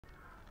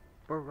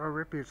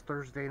Rippy, it's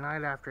Thursday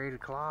night after 8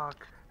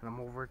 o'clock, and I'm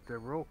over at the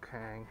Rual.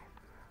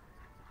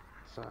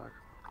 It's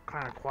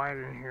kind of quiet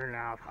in here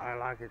now. I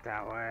like it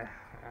that way.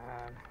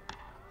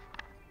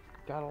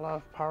 Got a lot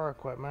of power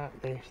equipment.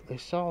 They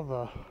sell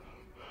the...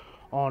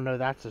 Oh no,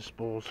 that's the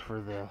spools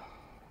for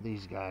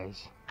these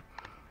guys.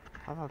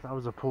 I thought that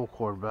was a pull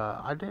cord,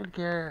 but I did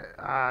get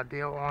a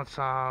deal on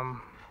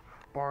some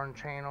bar and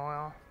chain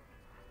oil.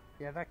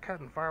 Yeah, that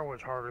cutting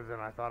firewood's harder than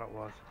I thought it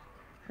was.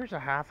 Here's a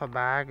half a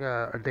bag,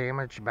 a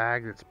damaged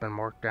bag that's been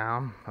marked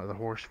down, of the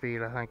horse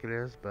feed I think it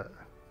is, but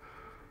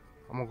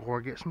I'm gonna go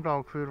get some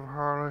dog food for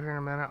Harlow here in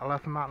a minute. I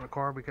left them out in the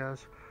car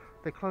because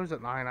they close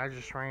at 9. I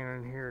just ran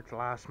in here at the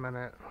last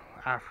minute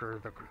after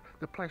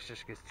the place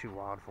just gets too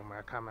wild for me.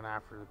 I come in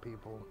after the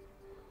people.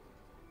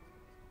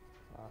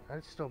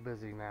 It's still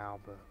busy now,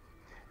 but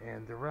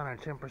and they're running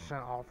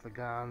 10% off the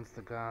guns.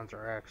 The guns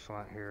are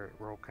excellent here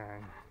at Rual.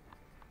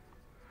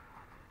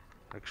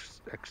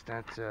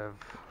 Extensive.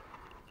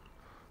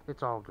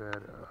 It's all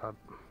good.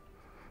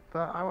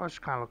 But I was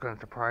kind of looking at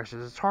the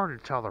prices. It's hard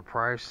to tell the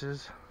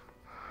prices.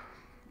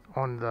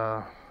 On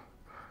the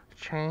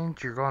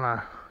chains, you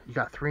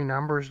got 3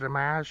 numbers to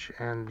match,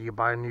 and you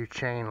buy a new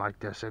chain like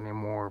this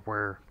anymore,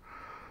 where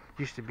it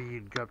used to be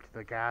you'd go up to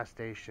the gas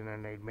station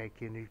and they'd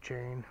make you a new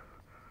chain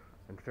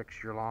and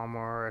fix your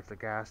lawnmower at the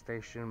gas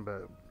station,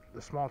 but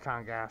the small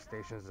town gas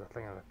station is a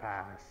thing of the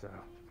past. So,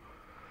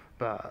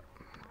 but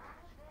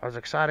I was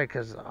excited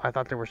because I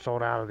thought they were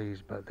sold out of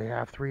these, but they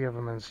have 3 of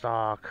them in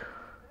stock,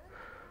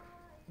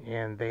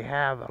 and they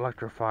have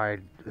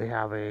electrified. They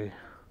have a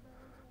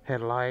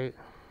headlight.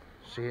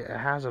 See, it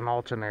has an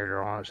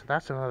alternator on it, so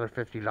that's another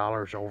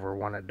 $50 over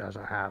when it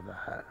doesn't have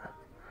that.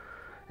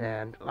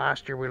 And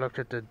last year we looked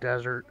at the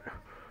desert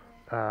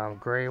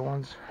gray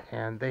ones,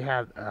 and they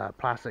had a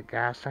plastic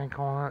gas tank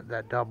on it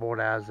that doubled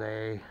as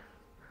a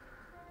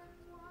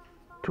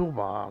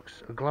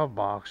toolbox, a glove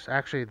box.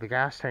 Actually, the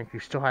gas tank, you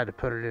still had to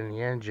put it in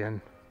the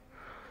engine.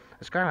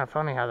 It's kind of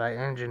funny how that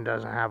engine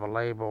doesn't have a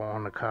label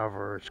on the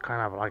cover. It's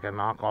kind of like a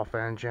knockoff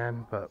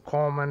engine, but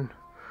Coleman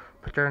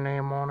put their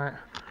name on it.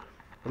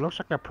 It looks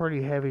like a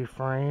pretty heavy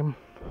frame.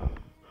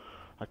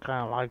 I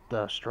kind of like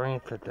the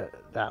strength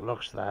that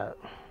looks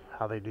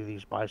how they do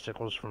these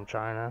bicycles from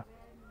China.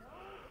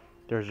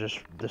 There's just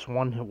this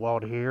one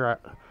weld here,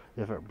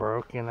 if it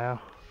broke, you know.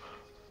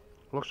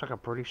 Looks like a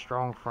pretty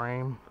strong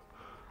frame.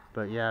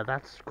 But yeah,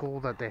 that's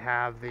cool that they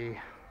have the,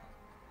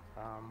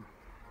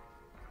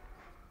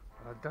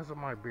 doesn't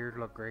my beard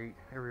look great?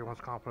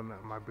 Everyone's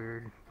complimenting my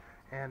beard.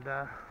 And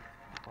my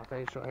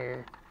facial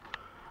hair.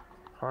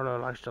 Harlow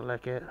likes to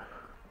lick it.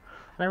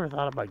 Never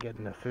thought about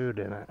getting the food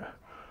in it.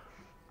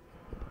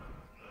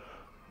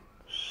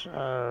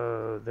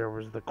 So there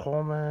was the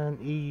Coleman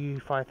EU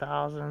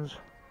 5000s,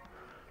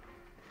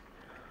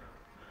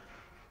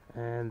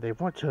 and they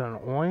went to an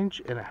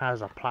orange, and it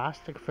has a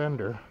plastic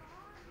fender.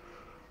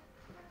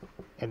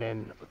 And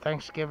then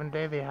Thanksgiving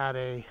Day they had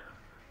a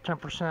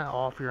 10%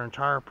 off your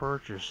entire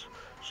purchase,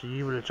 so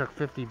you would have took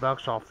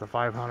 $50 off the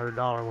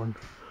 $500 one.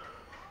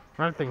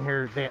 Another thing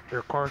here,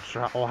 their carts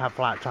all have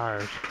flat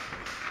tires.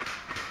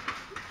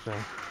 So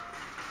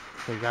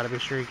you gotta be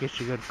sure you get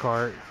your good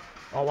cart.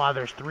 Oh wow,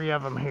 there's 3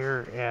 of them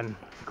here in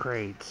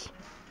crates.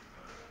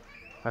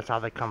 That's how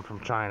they come from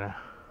China.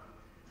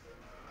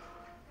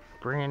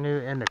 Brand new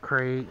in the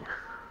crate.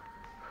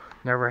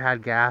 Never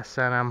had gas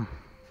in them.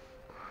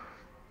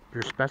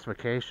 Your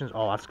specifications,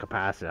 oh that's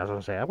capacity. I was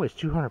gonna say, that weighs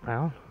 200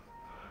 pounds.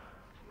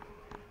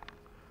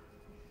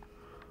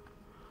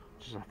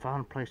 Just a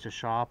fun place to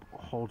shop.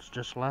 Holds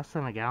just less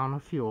than a gallon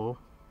of fuel.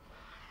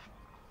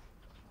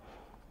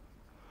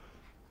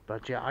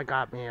 But yeah, I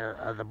got me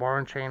the bar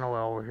and chain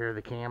oil over here,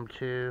 the Cam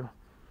 2,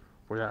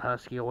 where that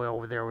Husky oil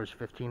over there was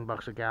 15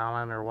 bucks a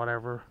gallon or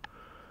whatever.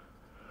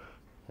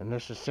 And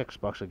this is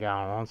 $6 a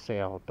gallon on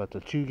sale, but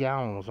the 2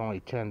 gallon was only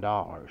 $10.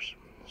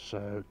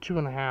 So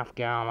 2.5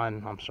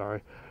 gallon, I'm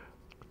sorry,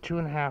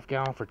 2.5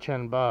 gallon for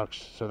 10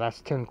 bucks. So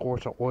that's 10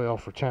 quarts of oil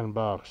for 10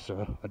 bucks.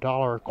 So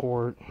 $1 a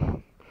quart.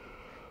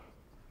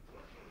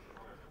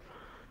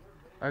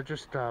 I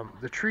just,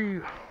 the tree,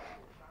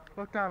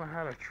 looked down and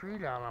had a tree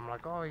down. I'm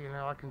like, oh, you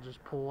know, I can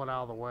just pull it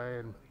out of the way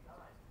and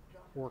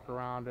work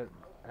around it.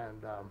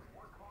 And I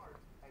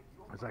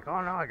was like,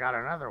 oh no, I got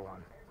another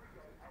one.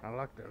 I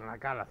looked and I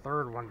got a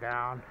 3rd one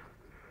down,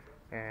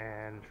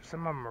 and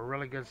some of them are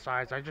really good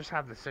size. I just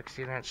have the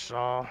 16-inch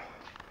saw.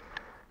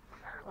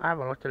 I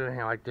haven't looked at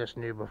anything like this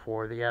new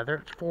before. Yeah,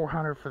 it's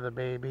 $400 for the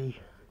baby,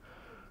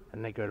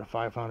 and they go to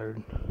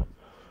 $500.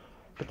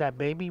 But that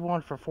baby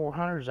one for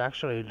 $400 is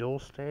actually a dual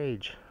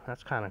stage.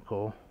 That's kind of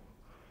cool.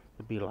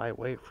 It'd be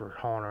lightweight for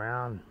hauling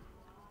around,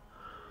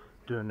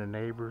 doing the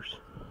neighbors.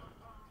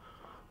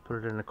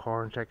 Put it in the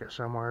car and take it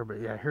somewhere.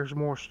 But yeah, here's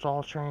more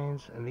stall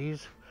chains, and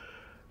these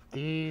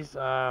see,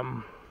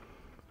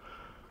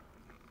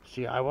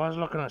 I was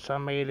looking at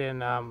some made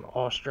in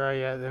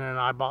Australia, and then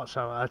I bought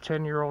a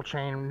 10-year-old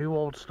chain, new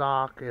old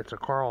stock. It's a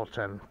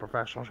Carlton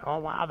professional. Oh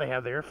wow, they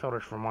have the air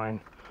filters for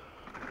mine.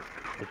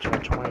 It's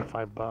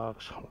 25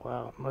 bucks.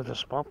 Wow, with the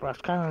spark plug,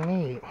 that's kind of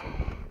neat.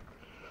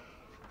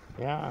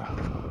 Yeah.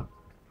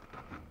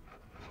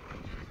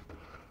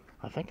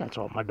 think that's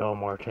what my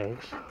Delmar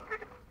takes.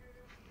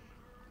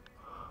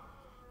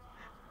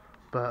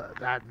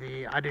 But I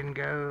didn't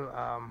go.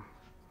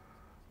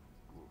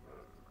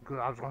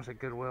 I was going to say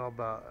Goodwill,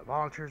 but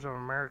Volunteers of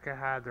America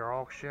had their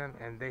auction,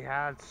 and they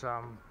had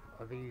some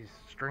of these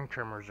string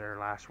trimmers there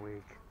last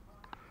week,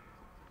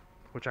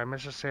 which I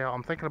missed a sale.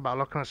 I'm thinking about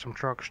looking at some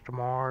trucks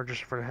tomorrow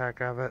just for the heck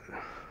of it.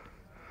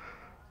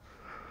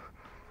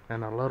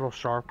 And a little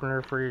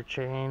sharpener for your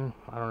chain.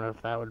 I don't know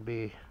if that would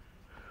be,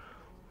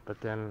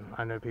 but then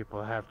I know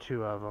people have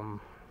two of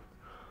them.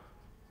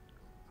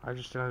 I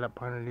just ended up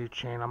putting a new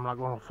chain. I'm not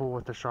going to fool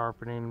with the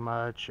sharpening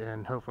much,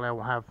 and hopefully I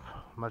won't have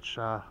much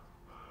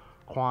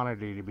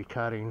quantity to be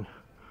cutting.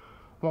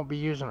 Won't be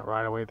using it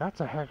right away. That's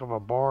a heck of a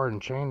bar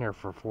and chain there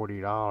for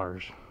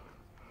 $40.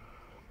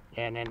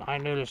 And then I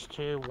noticed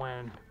too,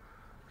 when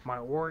my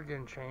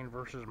Oregon chain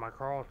versus my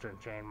Carlton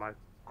chain, my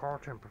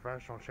Carlton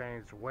professional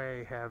chain is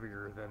way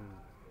heavier than,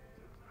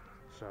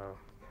 so,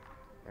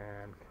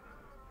 and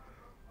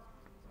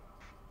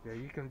yeah,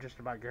 you can just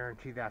about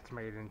guarantee that's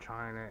made in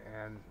China.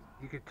 And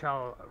you could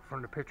tell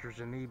from the pictures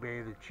in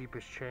eBay, the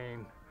cheapest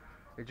chain,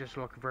 it just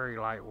looked very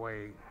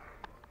lightweight.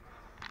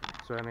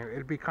 So anyway,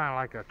 it'd be kind of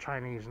like a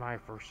Chinese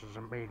knife versus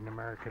a made in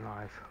America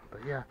knife.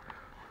 But yeah,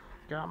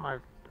 got my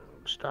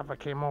stuff I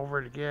came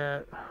over to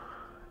get,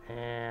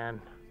 and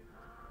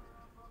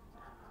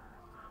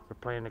we're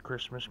playing the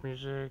Christmas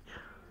music,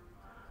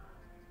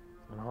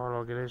 and Harlow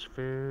will get his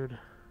food,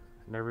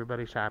 and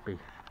everybody's happy.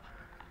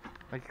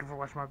 Thank you for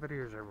watching my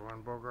videos,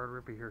 everyone. Bogard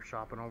Rippy here,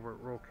 shopping over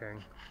at Rual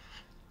King.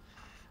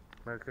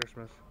 Merry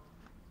Christmas.